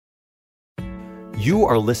You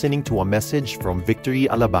are listening to a message from Victory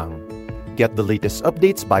Alabang. Get the latest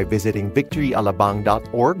updates by visiting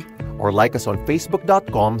victoryalabang.org or like us on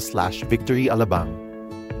facebook.com/victoryalabang.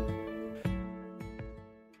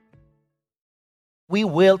 We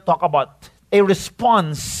will talk about a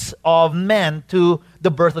response of men to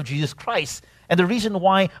the birth of Jesus Christ. And the reason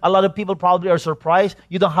why a lot of people probably are surprised,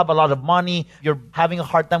 you don't have a lot of money, you're having a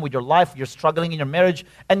hard time with your life, you're struggling in your marriage,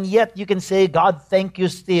 and yet you can say, God, thank you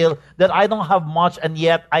still that I don't have much, and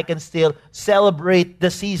yet I can still celebrate the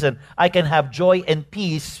season. I can have joy and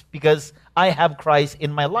peace because I have Christ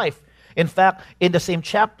in my life. In fact, in the same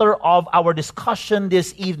chapter of our discussion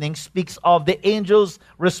this evening speaks of the angels'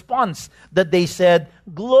 response that they said,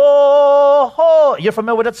 You're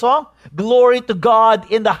familiar with that song? Glory to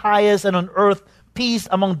God in the highest and on earth, peace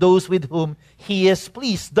among those with whom He is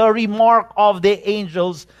pleased. The remark of the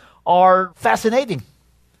angels are fascinating,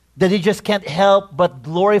 that they just can't help but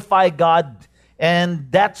glorify God.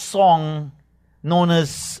 And that song known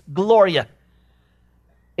as Gloria,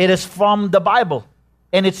 it is from the Bible.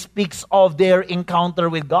 And it speaks of their encounter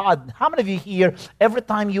with God. How many of you here, every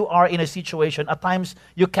time you are in a situation, at times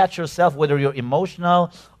you catch yourself, whether you're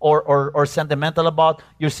emotional or sentimental about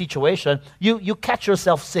your situation, you catch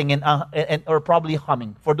yourself singing or probably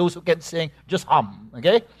humming. For those who can sing, just hum,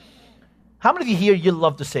 okay? How many of you here, you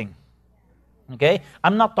love to sing? Okay?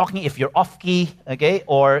 I'm not talking if you're off key, okay,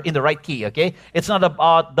 or in the right key, okay? It's not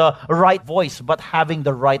about the right voice, but having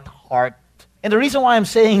the right heart. And the reason why I'm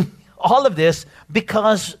saying all of this,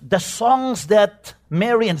 because the songs that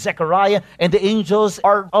Mary and Zechariah and the angels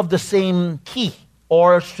are of the same key,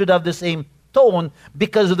 or should have the same tone,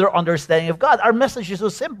 because of their understanding of God. Our message is so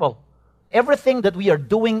simple. Everything that we are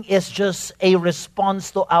doing is just a response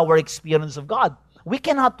to our experience of God. We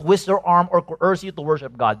cannot twist your arm or coerce you to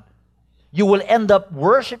worship God. You will end up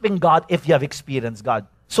worshiping God if you have experienced God.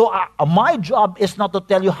 So my job is not to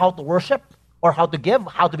tell you how to worship or how to give,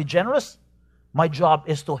 how to be generous. My job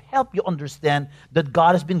is to help you understand that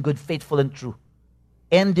God has been good, faithful, and true.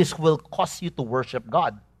 And this will cause you to worship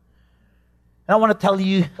God. And I want to tell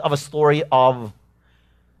you of a story of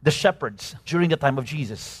the shepherds during the time of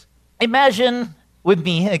Jesus. Imagine with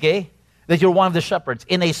me, okay, that you're one of the shepherds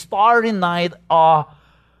in a starry night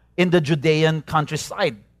in the Judean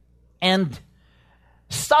countryside. And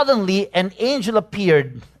suddenly an angel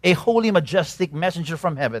appeared, a holy, majestic messenger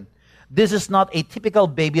from heaven. This is not a typical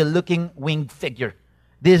baby-looking winged figure.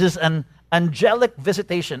 This is an angelic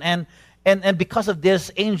visitation. And because of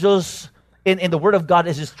this, angels in the Word of God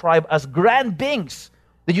is described as grand beings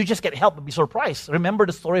that you just can't help but be surprised. Remember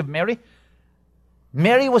the story of Mary?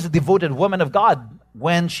 Mary was a devoted woman of God.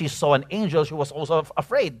 When she saw an angel, she was also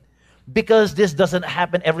afraid, because this doesn't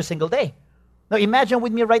happen every single day. Now imagine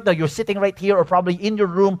with me right now, you're sitting right here or probably in your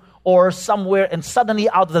room or somewhere, and suddenly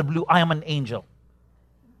out of the blue, I am an angel.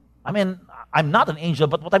 I mean, I'm not an angel,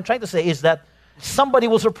 but what I'm trying to say is that somebody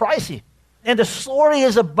will surprise you. And the story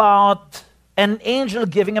is about an angel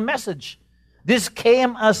giving a message. This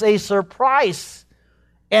came as a surprise.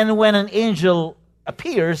 And when an angel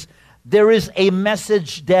appears, there is a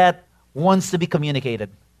message that wants to be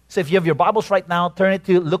communicated. So if you have your Bibles right now, turn it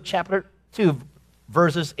to Luke chapter 2,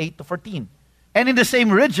 verses 8 to 14. And in the same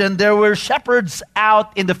region, there were shepherds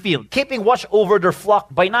out in the field, keeping watch over their flock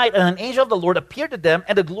by night. And an angel of the Lord appeared to them,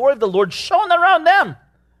 and the glory of the Lord shone around them.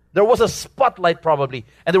 There was a spotlight probably,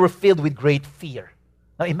 and they were filled with great fear.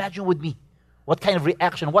 Now imagine with me, what kind of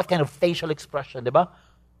reaction, what kind of facial expression, diba?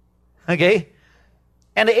 Okay?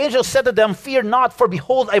 And the angel said to them, Fear not, for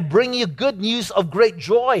behold, I bring you good news of great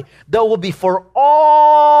joy that will be for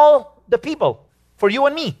all the people, for you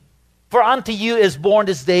and me. For unto you is born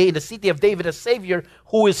this day in the city of David a Savior,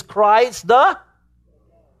 who is Christ the...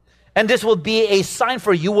 And this will be a sign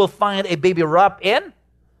for you. Will find a baby wrapped in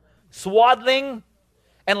swaddling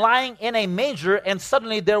and lying in a manger. And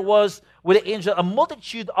suddenly there was with the angel a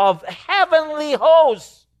multitude of heavenly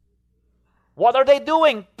hosts. What are they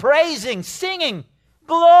doing? Praising, singing.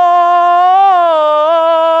 Gloria.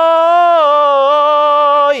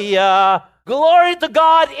 Glory to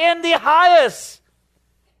God in the highest.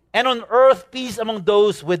 And on earth, peace among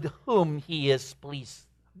those with whom He is pleased.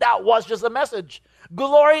 That was just a message.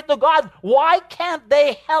 Glory to God. Why can't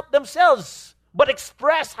they help themselves but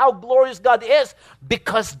express how glorious God is?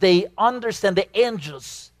 Because they understand, the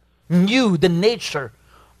angels knew the nature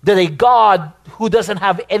that a God who doesn't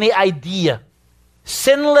have any idea,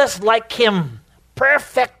 sinless like Him,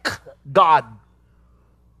 perfect God,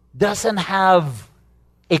 doesn't have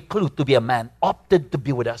a clue to be a man, opted to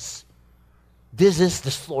be with us. This is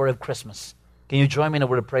the story of Christmas. Can you join me in a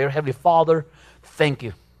word of prayer? Heavenly Father, thank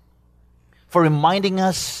you for reminding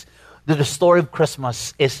us that the story of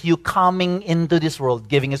Christmas is you coming into this world,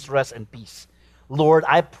 giving us rest and peace. Lord,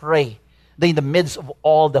 I pray that in the midst of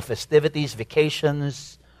all the festivities,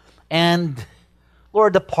 vacations, and,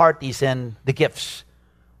 Lord, the parties and the gifts,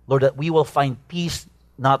 Lord, that we will find peace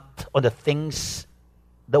not on the things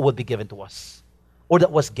that would be given to us or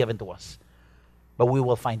that was given to us, but we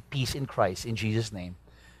will find peace in Christ. In Jesus' name,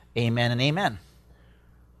 amen and amen.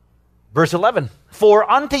 Verse 11, for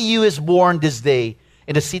unto you is born this day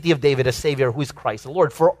in the city of David a Savior who is Christ the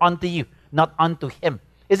Lord. For unto you, not unto him.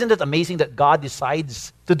 Isn't it amazing that God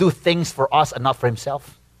decides to do things for us and not for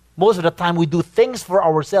himself? Most of the time we do things for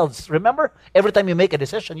ourselves. Remember, every time you make a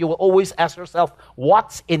decision, you will always ask yourself,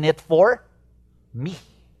 what's in it for me?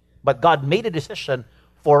 But God made a decision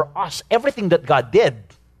for us. Everything that God did,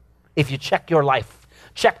 if you check your life,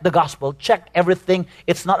 check the gospel, check everything,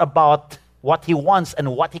 it's not about what he wants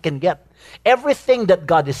and what he can get. Everything that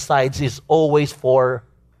God decides is always for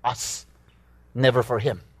us, never for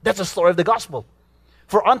him. That's the story of the gospel.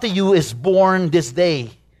 For unto you is born this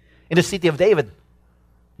day in the city of David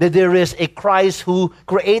that there is a Christ who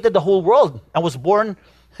created the whole world and was born,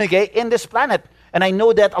 in this planet. And I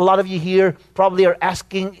know that a lot of you here probably are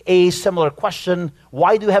asking a similar question.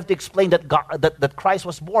 Why do you have to explain that that Christ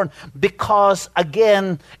was born? Because,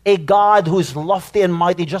 again, a God who is lofty and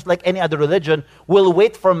mighty, just like any other religion, will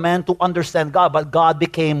wait for man to understand God. But God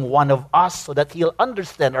became one of us so that he'll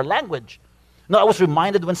understand our language. Now, I was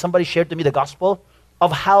reminded when somebody shared to me the gospel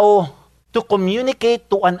of how to communicate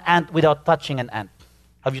to an ant without touching an ant.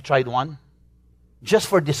 Have you tried one? Just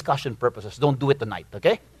for discussion purposes. Don't do it tonight,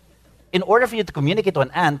 okay? In order for you to communicate to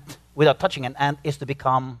an ant without touching an ant is to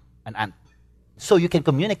become an ant. So you can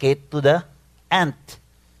communicate to the ant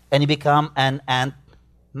and you become an ant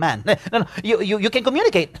man. No, you can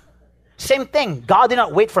communicate. Same thing. God did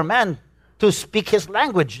not wait for man to speak his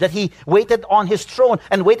language, that he waited on his throne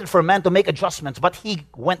and waited for man to make adjustments, but he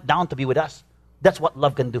went down to be with us. That's what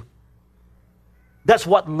love can do. That's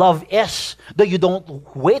what love is. That you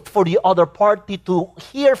don't wait for the other party to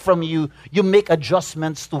hear from you. You make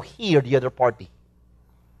adjustments to hear the other party.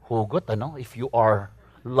 Oh, good to know if you are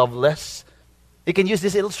loveless. You can use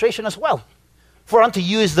this illustration as well. For unto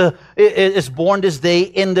you is born this day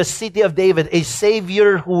in the city of David a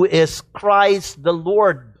Savior who is Christ the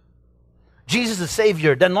Lord. Jesus the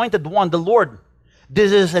Savior, the Anointed One, the Lord.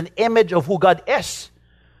 This is an image of who God is.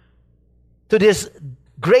 To this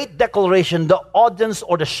great declaration, the audience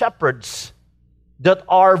or the shepherds that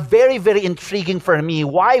are very, very intriguing for me.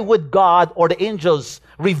 Why would God or the angels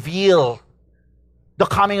reveal the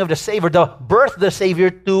coming of the Savior, the birth of the Savior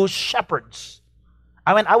to shepherds?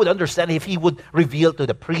 I mean, I would understand if he would reveal to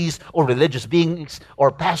the priests or religious beings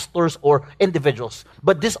or pastors or individuals.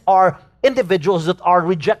 But these are individuals that are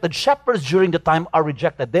rejected. Shepherds during the time are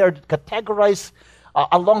rejected. They are categorized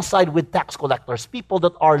alongside with tax collectors, people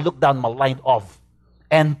that are looked down, maligned of,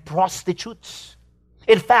 and prostitutes.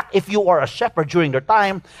 In fact, if you are a shepherd during their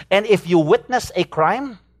time, and if you witness a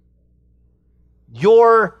crime,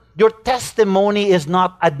 your testimony is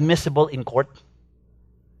not admissible in court.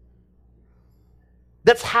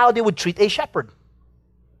 That's how they would treat a shepherd.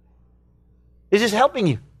 Is this helping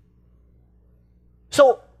you?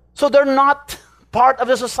 So they're not part of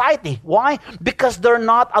the society. Why? Because they're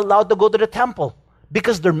not allowed to go to the temple.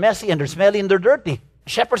 Because they're messy and they're smelly and they're dirty.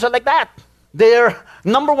 Shepherds are like that. Their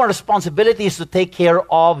number one responsibility is to take care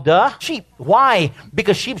of the sheep. Why?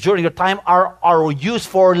 Because sheep during their time are used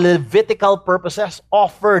for Levitical purposes,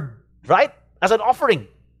 offered, right? As an offering,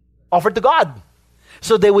 offered to God.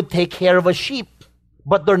 So they would take care of a sheep,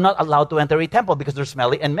 but they're not allowed to enter a temple because they're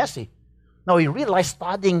smelly and messy. Now we realize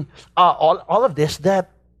studying all of this that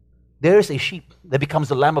there is a sheep that becomes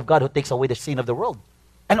the Lamb of God who takes away the sin of the world.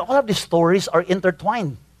 And all of these stories are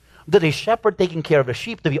intertwined. That a shepherd taking care of the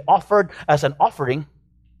sheep to be offered as an offering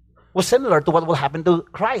was similar to what will happen to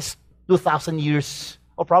Christ 2,000 years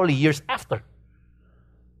or probably years after.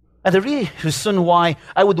 And the reason why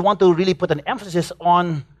I would want to really put an emphasis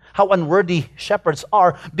on how unworthy shepherds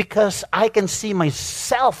are, because I can see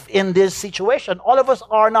myself in this situation. All of us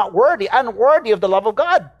are not worthy, unworthy of the love of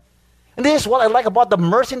God. And this is what I like about the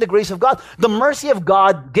mercy and the grace of God. The mercy of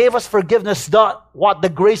God gave us forgiveness.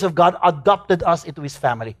 The grace of God adopted us into his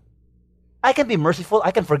family. I can be merciful. I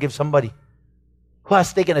can forgive somebody who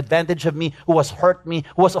has taken advantage of me, who has hurt me,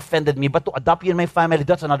 who has offended me. But to adopt you in my family,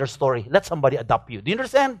 that's another story. Let somebody adopt you. Do you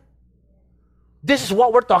understand? This is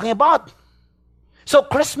what we're talking about. So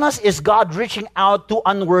Christmas is God reaching out to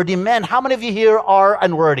unworthy men. How many of you here are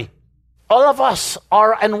unworthy? All of us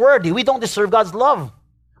are unworthy. We don't deserve God's love.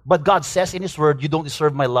 But God says in his word, you don't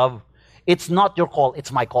deserve my love. It's not your call,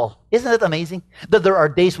 it's my call. Isn't it amazing? That there are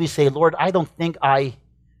days we say, Lord, I don't think I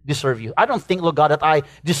deserve you. I don't think, Lord God, that I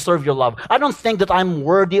deserve your love. I don't think that I'm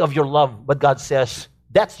worthy of your love. But God says,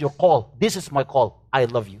 that's your call. This is my call. I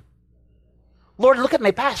love you. Lord, look at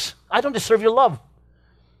my past. I don't deserve your love.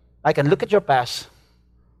 I can look at your past,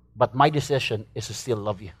 but my decision is to still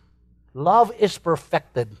love you. Love is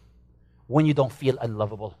perfected when you don't feel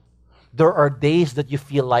unlovable. There are days that you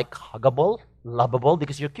feel like huggable, lovable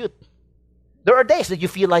because you're cute. There are days that you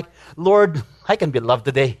feel like, Lord, I can be loved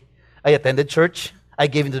today. I attended church. I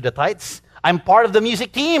gave into the tithes. I'm part of the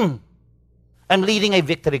music team. I'm leading a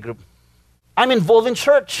victory group. I'm involved in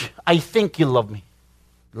church. I think you love me.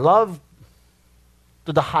 Love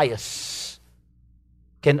to the highest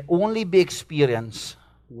can only be experienced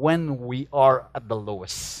when we are at the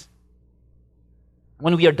lowest.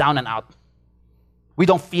 When we are down and out. We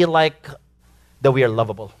don't feel like that we are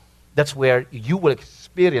lovable. That's where you will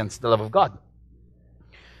experience the love of God.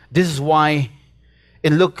 This is why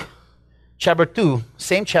in Luke chapter 2,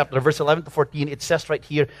 same chapter, verse 11 to 14, it says right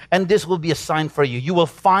here, and this will be a sign for you. You will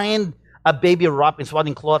find a baby wrapped in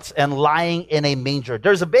swaddling cloths and lying in a manger.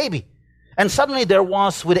 There's a baby. And suddenly there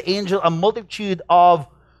was with the angel a multitude of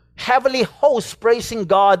heavenly hosts praising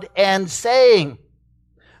God and saying,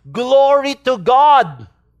 glory to God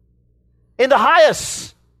in the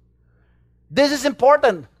highest. This is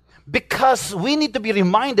important because we need to be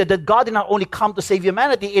reminded that God did not only come to save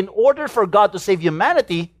humanity. In order for God to save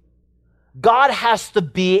humanity, God has to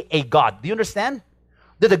be a God. Do you understand?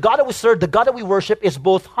 That the God that we serve, the God that we worship is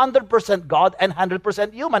both 100% God and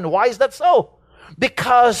 100% human. Why is that so?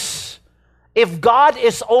 Because if God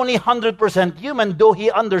is only 100% human, though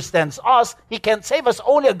He understands us, He can't save us.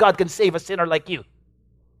 Only a God can save a sinner like you.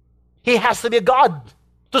 He has to be a God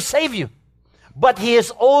to save you. But He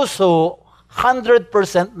is also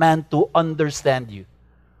 100% man to understand you.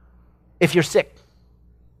 If you're sick,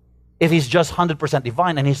 if He's just 100%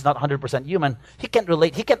 divine and He's not 100% human, He can't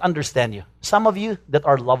relate, He can't understand you. Some of you that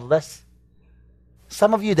are loveless,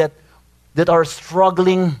 some of you that are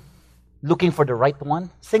struggling, looking for the right one,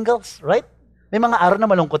 singles, right? May mga araw na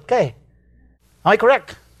malungkot ka eh. Am I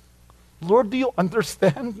correct? Lord, do you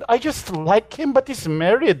understand? I just like him, but he's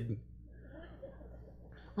married.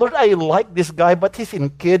 Lord, I like this guy, but he's in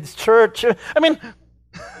kids' church. I mean,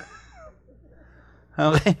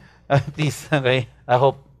 okay, please, okay. I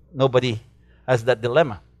hope nobody has that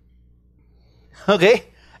dilemma. Okay?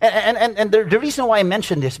 And the reason why I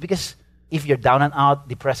mention this, because if you're down and out,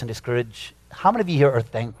 depressed and discouraged, how many of you here are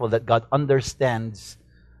thankful that God understands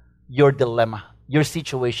your dilemma, your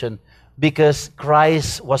situation, because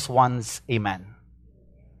Christ was once a man?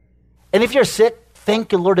 And if you're sick,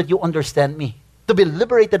 thank you, Lord, that you understand me. To be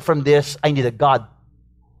liberated from this, I need a God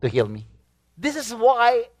to heal me. This is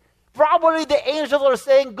why probably the angels are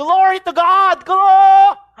saying, glory to God,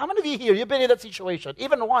 glory. How many of you here, you've been in that situation,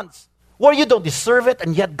 even once, where you don't deserve it,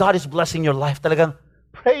 and yet God is blessing your life? Talagang,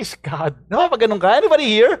 praise God. No, pag ganun ka? Anybody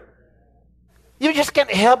here? You just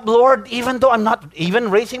can't help, Lord, even though I'm not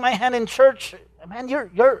even raising my hand in church. Man,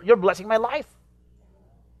 you're blessing my life.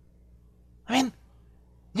 I mean,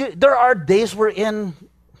 there are days wherein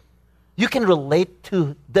you can relate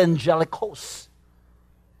to the angelic hosts.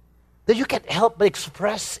 That you can't help but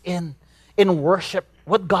express in worship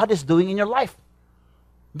what God is doing in your life.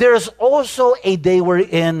 There's also a day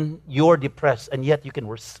wherein you're depressed and yet you can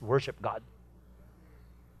worship God.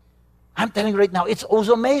 I'm telling you right now, it's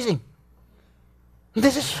also amazing.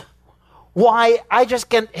 This is why I just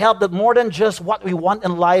can't help that more than just what we want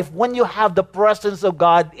in life, when you have the presence of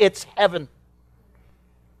God, it's heaven.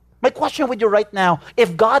 My question with you right now,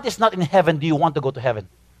 if God is not in heaven, do you want to go to heaven?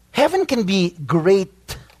 Heaven can be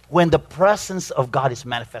great when the presence of God is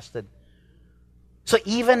manifested. So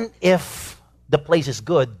even if the place is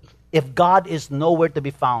good, if God is nowhere to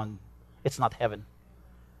be found, it's not heaven.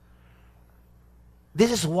 This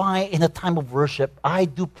is why in a time of worship, I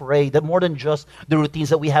do pray that more than just the routines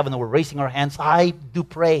that we have and we're raising our hands, I do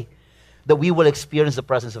pray that we will experience the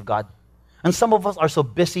presence of God. And some of us are so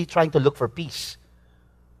busy trying to look for peace.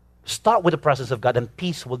 Start with the presence of God and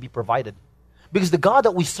peace will be provided. Because the God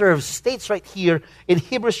that we serve states right here in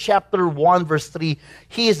Hebrews chapter 1 verse 3,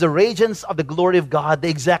 He is the radiance of the glory of God, the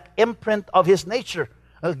exact imprint of His nature.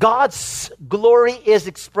 God's glory is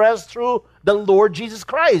expressed through the Lord Jesus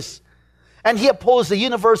Christ. And He upholds the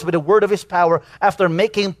universe with the word of His power. After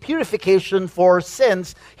making purification for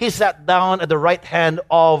sins, He sat down at the right hand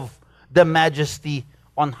of the majesty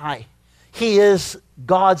on high. He is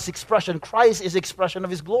God's expression. Christ is the expression of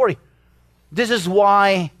His glory. This is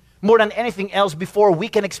why, more than anything else, before we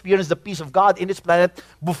can experience the peace of God in this planet,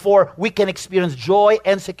 before we can experience joy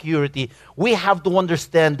and security, we have to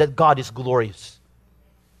understand that God is glorious.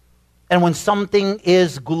 And when something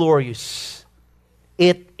is glorious,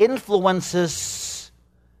 it influences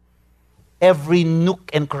every nook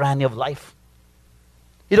and cranny of life.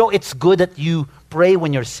 You know, it's good that you pray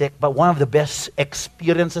when you're sick, but one of the best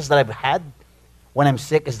experiences that I've had when I'm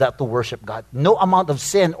sick is that to worship God. No amount of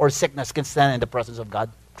sin or sickness can stand in the presence of God.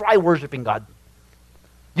 Try worshiping God.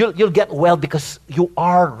 You'll get well because you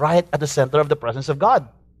are right at the center of the presence of God.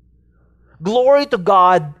 Glory to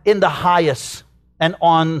God in the highest, and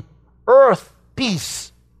on earth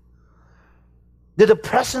peace. That the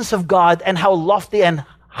presence of God and how lofty and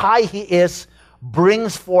high He is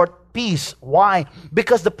brings forth peace. Why?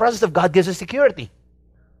 Because the presence of God gives us security.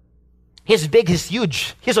 He's big, He's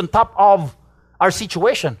huge. He's on top of our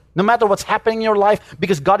situation. No matter what's happening in your life,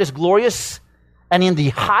 because God is glorious and in the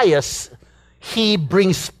highest, He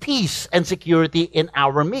brings peace and security in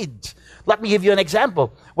our midst. Let me give you an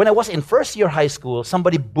example. When I was in first year high school,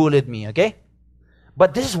 somebody bullied me, okay?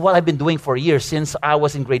 But this is what I've been doing for years since I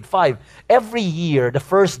was in grade 5. Every year, the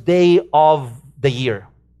first day of the year,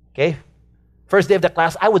 okay? First day of the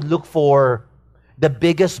class, I would look for the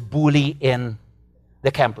biggest bully in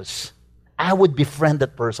the campus. I would befriend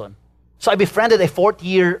that person. So I befriended a fourth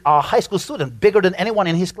year high school student, bigger than anyone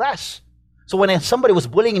in his class. So when somebody was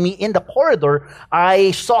bullying me in the corridor,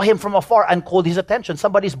 I saw him from afar and called his attention.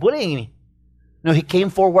 Somebody's bullying me. You know, he came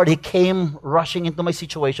forward, he came rushing into my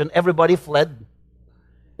situation. Everybody fled.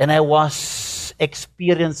 And I was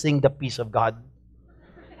experiencing the peace of God.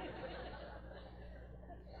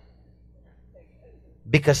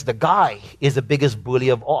 Because the guy is the biggest bully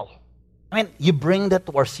of all. I mean, you bring that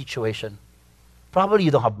to our situation. Probably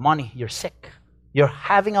you don't have money, you're sick. You're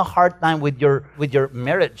having a hard time with your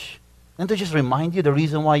marriage. And to just remind you the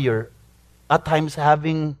reason why you're at times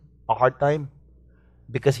having a hard time,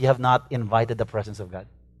 because you have not invited the presence of God.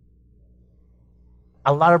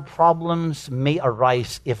 A lot of problems may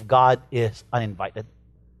arise if God is uninvited.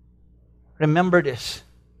 Remember this,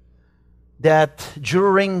 that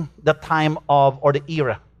during the time of, or the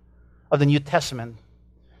era of the New Testament,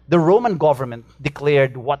 the Roman government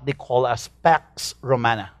declared what they call as Pax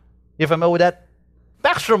Romana. You familiar with that?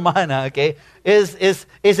 Pax Romana, okay, is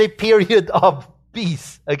a period of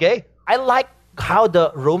peace, okay? I like how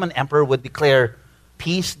the Roman emperor would declare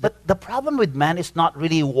peace, but the problem with man is not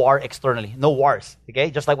really war externally. No wars, okay?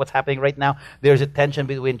 Just like what's happening right now. There's a tension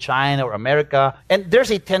between China or America, and there's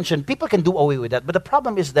a tension. People can do away with that, but the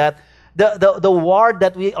problem is that the war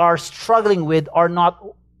that we are struggling with are not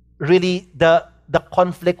really the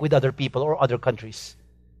conflict with other people or other countries.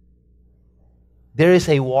 There is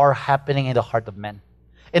a war happening in the heart of men.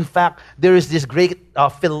 In fact, there is this great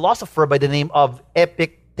philosopher by the name of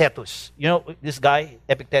Epictetus. You know this guy,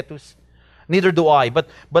 Epictetus? Neither do I, but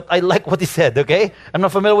I like what he said, okay? I'm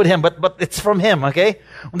not familiar with him, but it's from him, okay?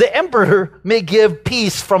 The emperor may give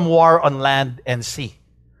peace from war on land and sea.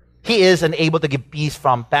 He is unable to give peace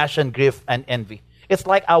from passion, grief, and envy. It's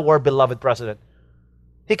like our beloved president.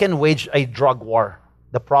 He can wage a drug war.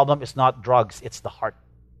 The problem is not drugs, it's the heart.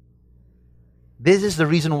 This is the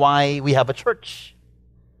reason why we have a church.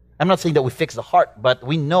 I'm not saying that we fix the heart, but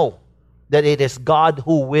we know that it is God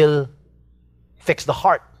who will fix the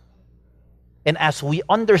heart. And as we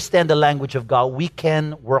understand the language of God, we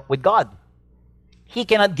can work with God. He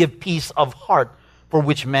cannot give peace of heart for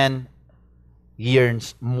which man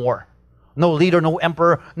yearns more. No leader, no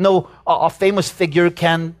emperor, no a famous figure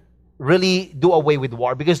can really do away with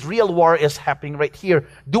war, because real war is happening right here.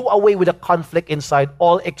 Do away with the conflict inside.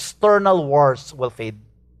 All external wars will fade.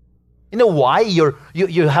 You know why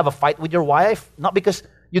you have a fight with your wife? Not because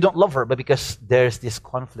you don't love her, but because there's this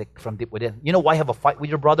conflict from deep within. You know why you have a fight with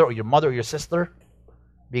your brother or your mother or your sister?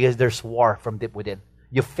 Because there's war from deep within.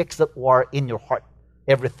 You fix that war in your heart,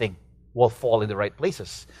 everything will fall in the right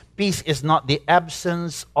places. Peace is not the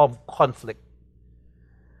absence of conflict,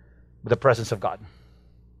 but the presence of God.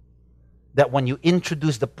 That when you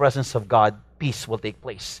introduce the presence of God, peace will take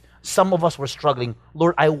place. Some of us were struggling.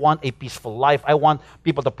 Lord, I want a peaceful life. I want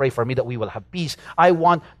people to pray for me that we will have peace. I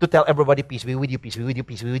want to tell everybody, peace be with you, peace be with you,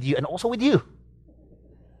 peace be with you, and also with you.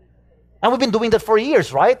 And we've been doing that for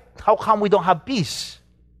years, right? How come we don't have peace?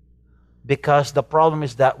 Because the problem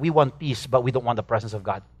is that we want peace, but we don't want the presence of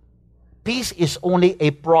God. Peace is only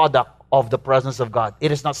a product of the presence of God.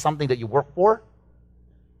 It is not something that you work for.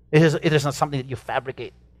 It is not something that you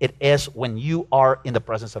fabricate. It is when you are in the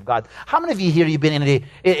presence of God. How many of you here, you've been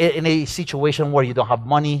in a situation where you don't have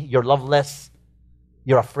money, you're loveless,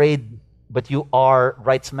 you're afraid, but you are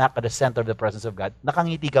right smack at the center of the presence of God?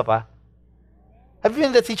 Nakangiti ka pa? Have you been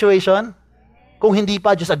in that situation? Kung hindi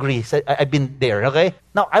pa, just agree. Say, I've been there, okay?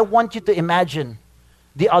 Now, I want you to imagine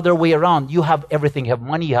the other way around. You have everything. You have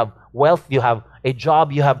money, you have wealth, you have a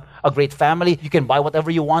job, you have a great family. You can buy whatever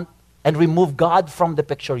you want. and remove God from the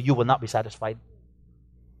picture, you will not be satisfied.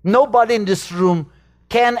 Nobody in this room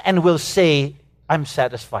can and will say, I'm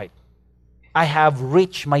satisfied. I have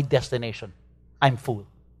reached my destination. I'm full.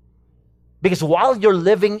 Because while you're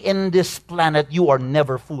living in this planet, you are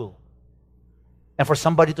never full. And for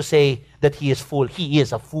somebody to say that he is full, he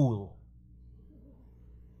is a fool.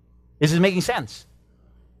 Is this making sense?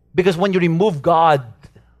 Because when you remove God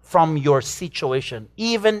from your situation,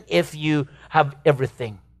 even if you have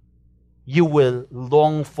everything, you will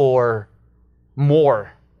long for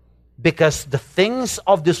more. Because the things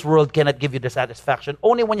of this world cannot give you the satisfaction.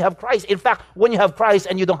 Only when you have Christ. In fact, when you have Christ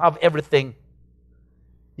and you don't have everything,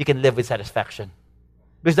 you can live with satisfaction.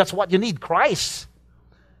 Because that's what you need, Christ.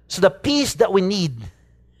 So the peace that we need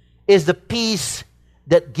is the peace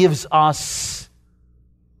that gives us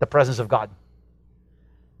the presence of God.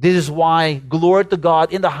 This is why glory to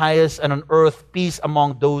God in the highest, and on earth peace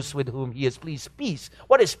among those with whom He is pleased. Peace.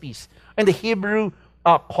 What is peace? In the Hebrew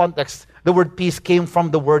context, the word peace came from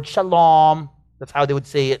the word shalom. That's how they would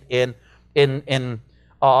say it in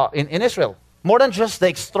Israel. More than just the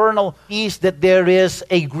external peace, that there is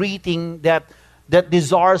a greeting that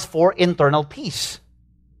desires for internal peace.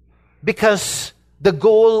 Because the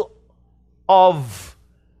goal of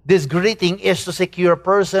this greeting is to secure a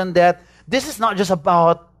person that this is not just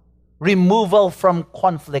about removal from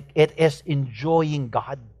conflict, it is enjoying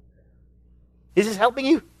God. Is this helping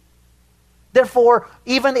you? Therefore,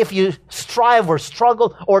 even if you strive or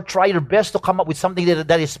struggle or try your best to come up with something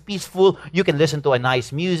that is peaceful, you can listen to a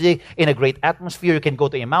nice music in a great atmosphere. You can go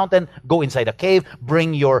to a mountain, go inside a cave,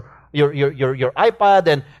 bring your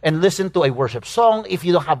iPad and listen to a worship song. If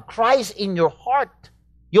you don't have Christ in your heart,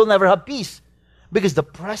 you'll never have peace. Because the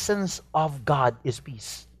presence of God is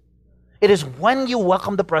peace. It is when you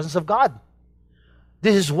welcome the presence of God.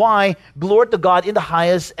 This is why glory to God in the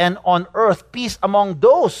highest, and on earth peace among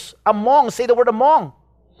those. Say the word among.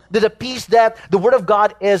 The peace that the word of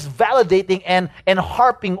God is validating and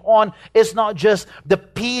harping on is not just the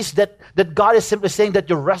peace that God is simply saying that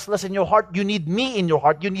you're restless in your heart. You need me in your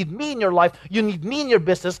heart. You need me in your life. You need me in your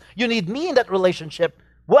business. You need me in that relationship.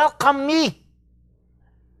 Welcome me.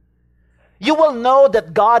 You will know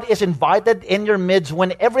that God is invited in your midst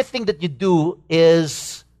when everything that you do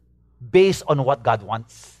is based on what God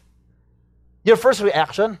wants. Your first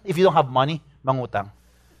reaction, if you don't have money, mangutang.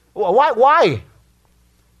 Why?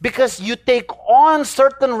 Because you take on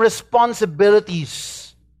certain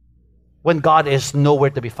responsibilities when God is nowhere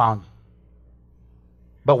to be found.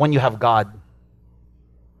 But when you have God,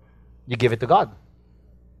 you give it to God.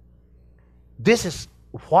 This is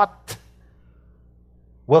what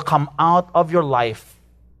will come out of your life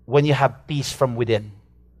when you have peace from within.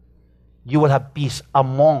 You will have peace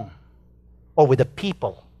among or with the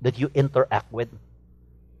people that you interact with.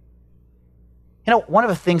 You know, one of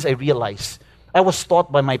the things I realized, I was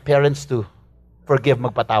taught by my parents to forgive,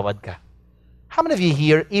 magpatawad ka. How many of you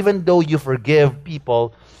here, even though you forgive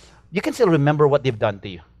people, you can still remember what they've done to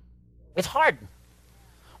you? It's hard.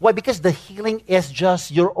 Why? Because the healing is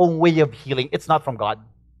just your own way of healing. It's not from God.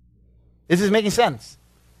 This is making sense.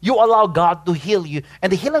 You allow God to heal you.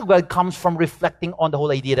 And the healing of God comes from reflecting on the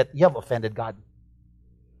whole idea that you have offended God.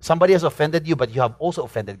 Somebody has offended you, but you have also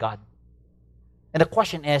offended God. And the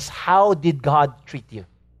question is, how did God treat you?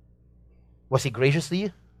 Was He gracious to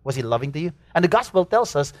you? Was He loving to you? And the gospel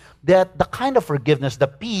tells us that the kind of forgiveness, the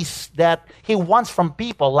peace that He wants from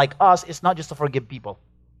people like us is not just to forgive people.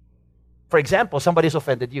 For example, somebody has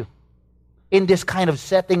offended you. In this kind of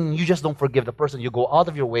setting, you just don't forgive the person. You go out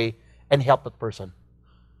of your way and help that person.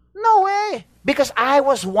 No way. Because I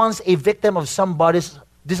was once a victim of somebody's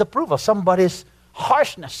disapproval, somebody's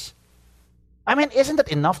harshness. I mean, isn't that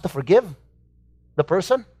enough to forgive the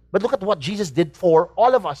person? But look at what Jesus did for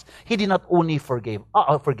all of us. He did not only forgive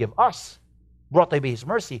us, brought by His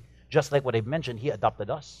mercy, just like what I mentioned, He adopted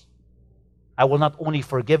us. I will not only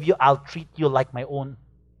forgive you, I'll treat you like my own.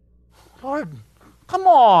 Lord, come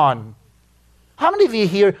on. How many of you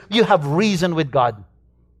here, you have reason with God?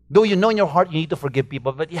 Though you know in your heart you need to forgive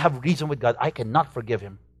people, but you have reason with God. I cannot forgive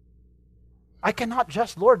him. I cannot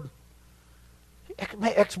just, Lord.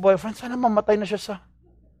 My ex-boyfriend, sana mamatay na siya sa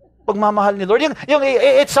pagmamahal ni Lord.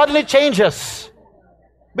 It suddenly changes.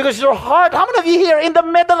 Because your heart, how many of you here, in the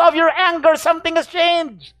middle of your anger, something has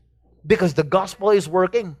changed? Because the gospel is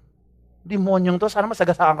working. Demonyong to, sana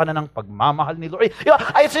masagasaan ka na ng pagmamahal ni Lord.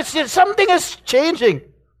 Something is changing.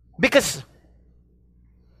 Because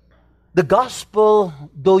the gospel,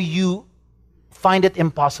 though you find it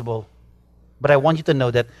impossible, but I want you to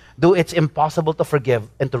know that though it's impossible to forgive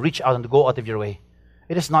and to reach out and to go out of your way,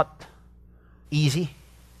 it is not easy,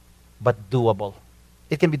 but doable.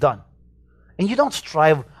 It can be done. And you don't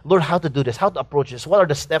strive, Lord, how to do this, how to approach this, what are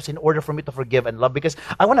the steps in order for me to forgive and love, because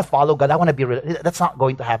I want to follow God, I want to be real. That's not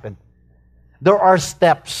going to happen. There are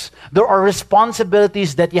steps, there are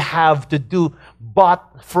responsibilities that you have to do, but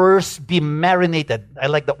first be marinated. I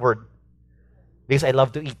like that word because I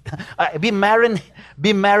love to eat. Be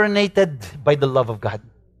marinated by the love of God.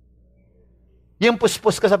 Yung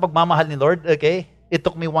puspos ka sa pagmamahal ni Lord, okay? It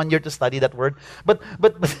took me 1 year to study that word. But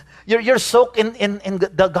you're soaked in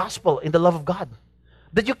the gospel, in the love of God.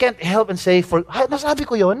 That you can't help and say, nasabi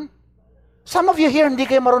ko yun? Some of you here, hindi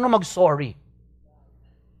kayo marunong mag-sorry.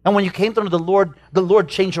 And when you came to know the Lord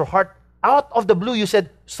changed your heart. Out of the blue, you said,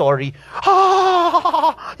 sorry.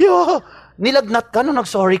 Nilagnat ka nung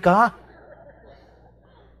nag-sorry ka.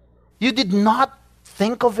 You did not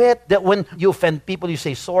think of it, that when you offend people, you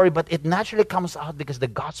say sorry, but it naturally comes out because the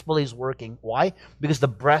gospel is working. Why? Because the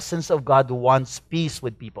presence of God wants peace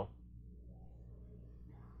with people.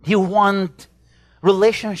 He wants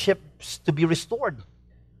relationships to be restored.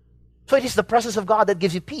 So it is the presence of God that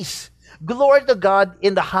gives you peace. Glory to God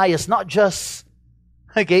in the highest, not just,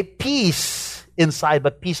 peace inside,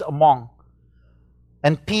 but peace among.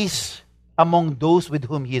 And peace among those with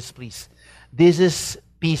whom He is pleased. This is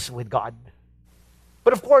peace with God.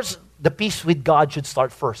 But of course, the peace with God should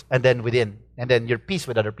start first, and then within, and then your peace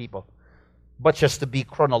with other people. But just to be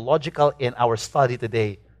chronological in our study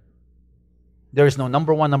today, there is no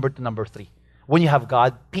number 1, number 2, number 3. When you have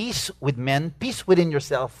God, peace with men, peace within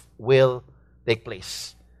yourself will take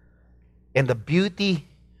place. And the beauty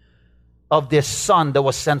of this Son that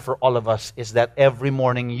was sent for all of us is that every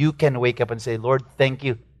morning you can wake up and say, Lord, thank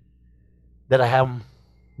you that I am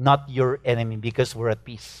not your enemy, because we're at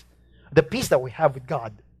peace. The peace that we have with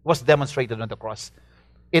God was demonstrated on the cross.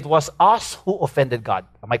 It was us who offended God.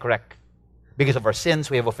 Am I correct? Because of our sins,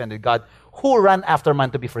 we have offended God. Who ran after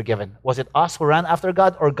man to be forgiven? Was it us who ran after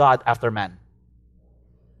God, or God after man?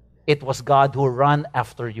 It was God who ran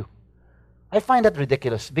after you. I find that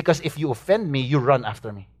ridiculous, because if you offend me, you run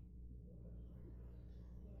after me.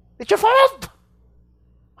 It's your fault!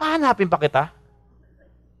 Hahanapin pa kita.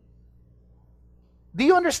 Do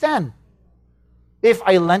you understand? If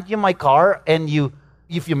I lent you my car and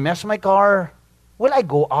if you mess my car, will I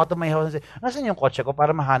go out of my house and say, nasan yung kotse ko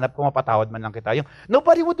para mahanap ko, mapatawad man lang kita?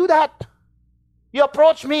 Nobody would do that. You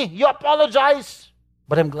approach me, you apologize.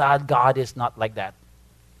 But I'm glad God is not like that.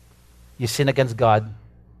 You sin against God,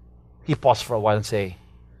 He paused for a while and say,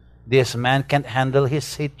 this man can't handle his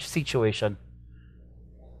situation.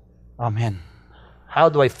 Amen. How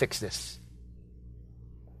do I fix this?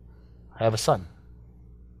 I have a son.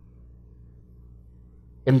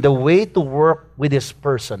 And the way to work with this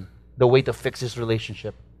person, the way to fix his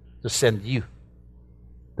relationship, to send you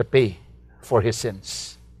to pay for his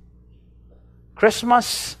sins.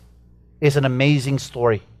 Christmas is an amazing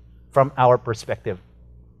story from our perspective.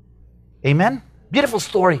 Amen? Beautiful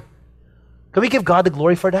story. Can we give God the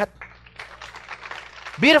glory for that?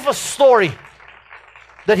 Beautiful story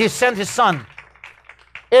that He sent His Son.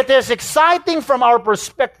 It is exciting from our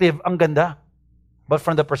perspective, ang ganda. But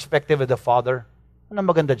from the perspective of the Father, ano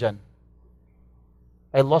maganda dyan?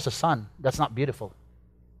 I lost a son. That's not beautiful.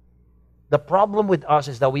 The problem with us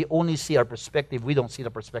is that we only see our perspective. We don't see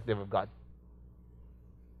the perspective of God.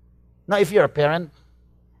 Now, if you're a parent,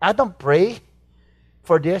 I don't pray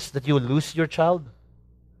for this, that you will lose your child.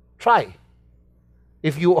 Try.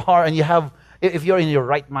 If you are and if you're in your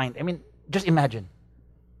right mind, just imagine.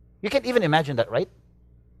 You can't even imagine that, right?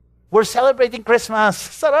 We're celebrating Christmas.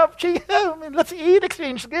 Sarap, let's eat,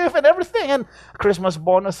 exchange gift and everything. And Christmas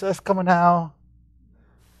bonuses, come on now.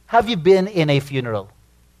 Have you been in a funeral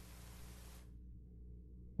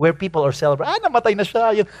where people are celebrating, namatay na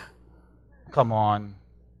siya. Come on.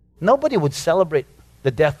 Nobody would celebrate the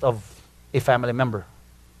death of a family member.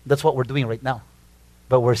 That's what we're doing right now.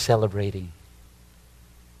 But we're celebrating.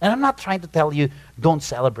 And I'm not trying to tell you, don't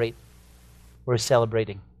celebrate. We're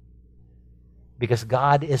celebrating. Because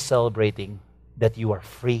God is celebrating that you are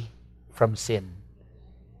free from sin.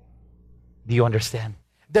 Do you understand?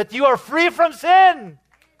 That you are free from sin.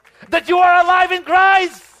 That you are alive in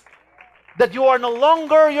Christ. That you are no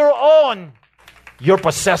longer your own. You're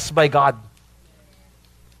possessed by God.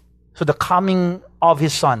 So the coming of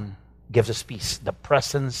His Son gives us peace. The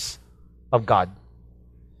presence of God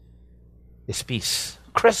is peace.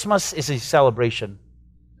 Christmas is a celebration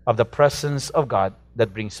of the presence of God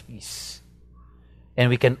that brings peace. And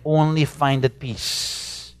we can only find that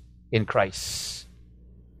peace in Christ.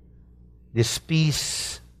 This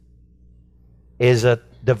peace is at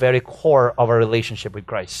the very core of our relationship with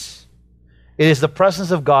Christ. It is the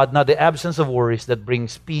presence of God, not the absence of worries, that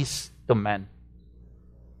brings peace to man.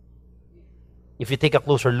 If you take a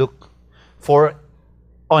closer look, For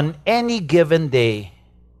on any given day,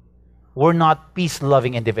 we're not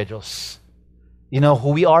peace-loving individuals. You know who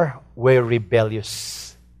we are? We're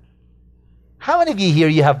rebellious. How many of you here,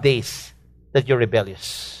 you have days that you're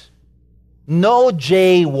rebellious? No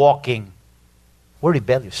jaywalking. We're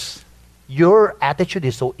rebellious. Your attitude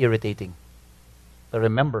is so irritating. But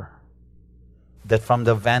remember that from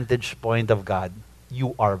the vantage point of God,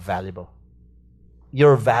 you are valuable.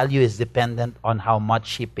 Your value is dependent on how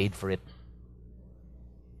much He paid for it.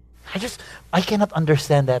 I cannot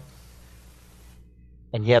understand that.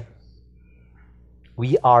 And yet,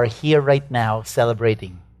 we are here right now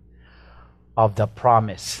celebrating of the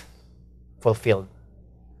promise fulfilled,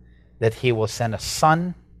 that He will send a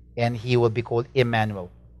Son and He will be called Emmanuel,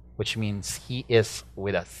 which means He is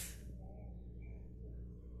with us.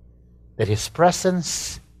 That His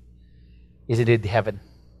presence is indeed heaven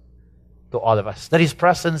to all of us. That His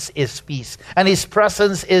presence is peace, and His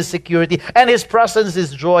presence is security, and His presence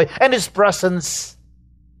is joy, and His presence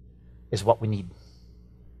is what we need.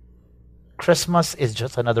 Christmas is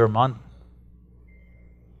just another month.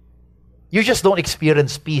 You just don't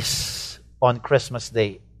experience peace on Christmas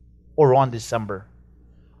Day or on December.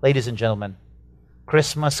 Ladies and gentlemen,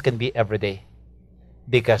 Christmas can be every day,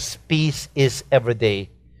 because peace is every day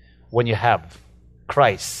when you have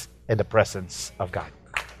Christ in the presence of God.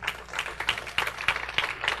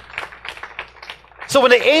 So when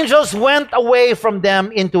the angels went away from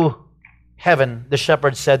them into heaven, the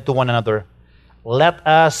shepherds said to one another, "Let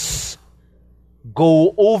us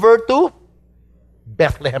go over to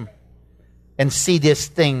Bethlehem and see this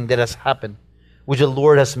thing that has happened, which the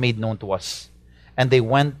Lord has made known to us." And they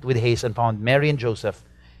went with haste and found Mary and Joseph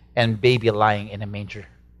and baby lying in a manger.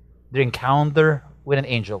 Their encounter with an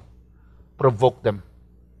angel provoked them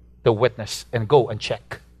to witness and go and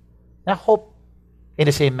check. And I hope in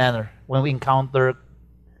the same manner, when we encounter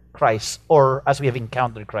Christ, or as we have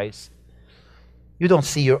encountered Christ, you don't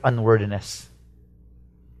see your unworthiness.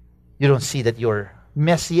 You don't see that you're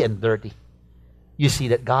messy and dirty. You see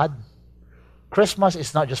that God, Christmas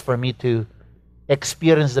is not just for me to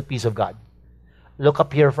experience the peace of God. Look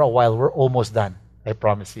up here for a while. We're almost done. I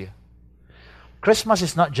promise you. Christmas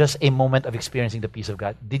is not just a moment of experiencing the peace of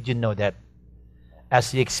God. Did you know that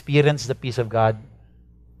as you experience the peace of God,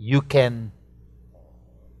 you can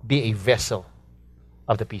be a vessel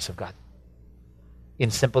of the peace of God? In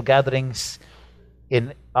simple gatherings,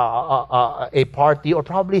 in a party, or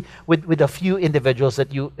probably with a few individuals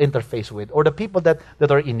that you interface with, or the people that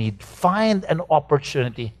are in need, find an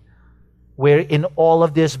opportunity where in all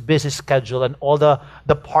of this busy schedule and all the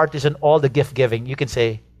parties and all the gift giving, you can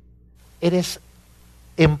say, it is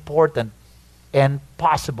important and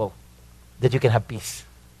possible that you can have peace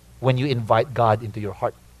when you invite God into your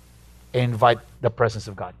heart and invite the presence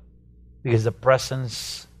of God. Because the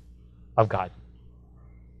presence of God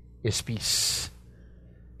is peace.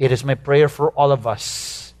 It is my prayer for all of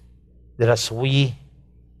us that as we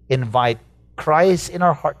invite Christ in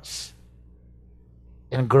our hearts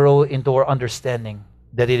and grow into our understanding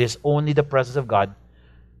that it is only the presence of God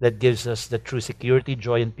that gives us the true security,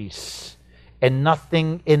 joy, and peace, and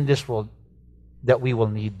nothing in this world that we will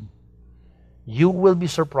need. You will be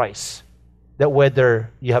surprised that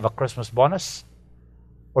whether you have a Christmas bonus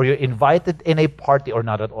or you're invited in a party or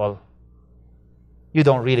not at all, you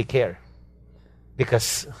don't really care.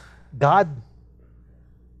 Because God,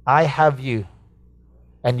 I have you,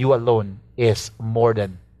 and you alone is more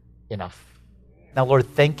than enough. Now, Lord,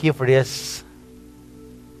 thank you for this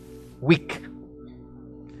week.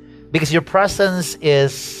 Because your presence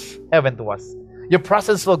is heaven to us. Your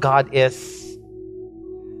presence, Lord God, is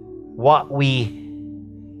what we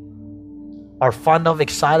are fond of,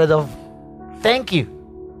 excited of. Thank you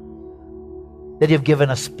that you've given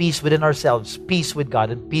us peace within ourselves, peace with God,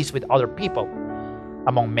 and peace with other people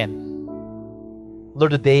among men.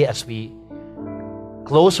 Lord, today as we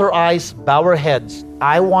close our eyes, bow our heads,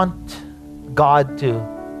 I want God to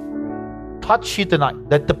touch you tonight,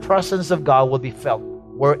 that the presence of God will be felt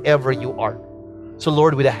wherever you are. So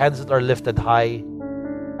Lord, with the hands that are lifted high,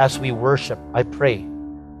 as we worship, I pray.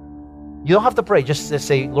 You don't have to pray, just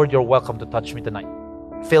say, Lord, you're welcome to touch me tonight.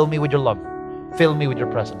 Fill me with your love. Fill me with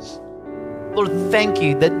your presence. Lord, thank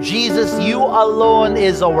you that Jesus, you alone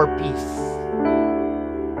is our peace.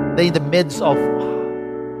 That in the midst of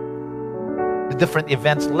the different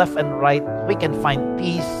events left and right, we can find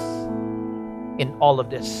peace in all of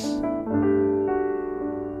this.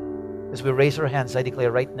 As we raise our hands, I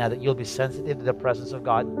declare right now that you'll be sensitive to the presence of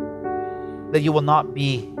God. That you'll not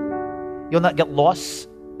get lost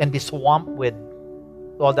and be swamped with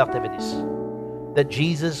all the activities. That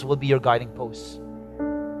Jesus will be your guiding post.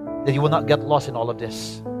 That you will not get lost in all of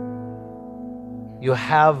this. you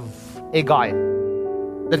have a guide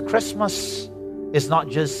that Christmas is not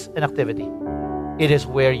just an activity. It is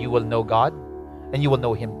where you will know God and you will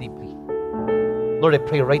know Him deeply. Lord, I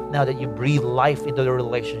pray right now that you breathe life into their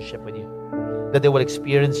relationship with you, that they will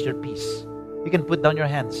experience your peace. You can put down your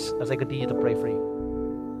hands as I continue to pray for you.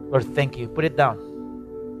 Lord, thank you. Put it down.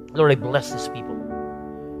 Lord, I bless these people.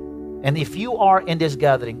 And if you are in this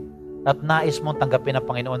gathering at nais mong tanggapin ang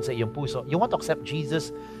Panginoon sa iyong puso, you want to accept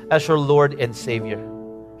Jesus as your Lord and Savior.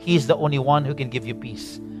 He is the only one who can give you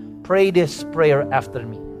peace. Pray this prayer after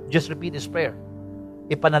me. Just repeat this prayer.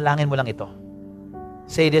 Ipanalangin mo lang ito.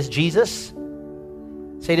 Say this, Jesus.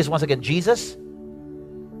 Say this once again. Jesus,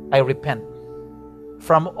 I repent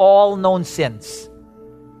from all known sins.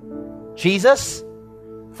 Jesus,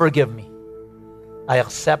 forgive me. I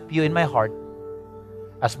accept you in my heart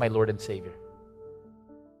as my Lord and Savior.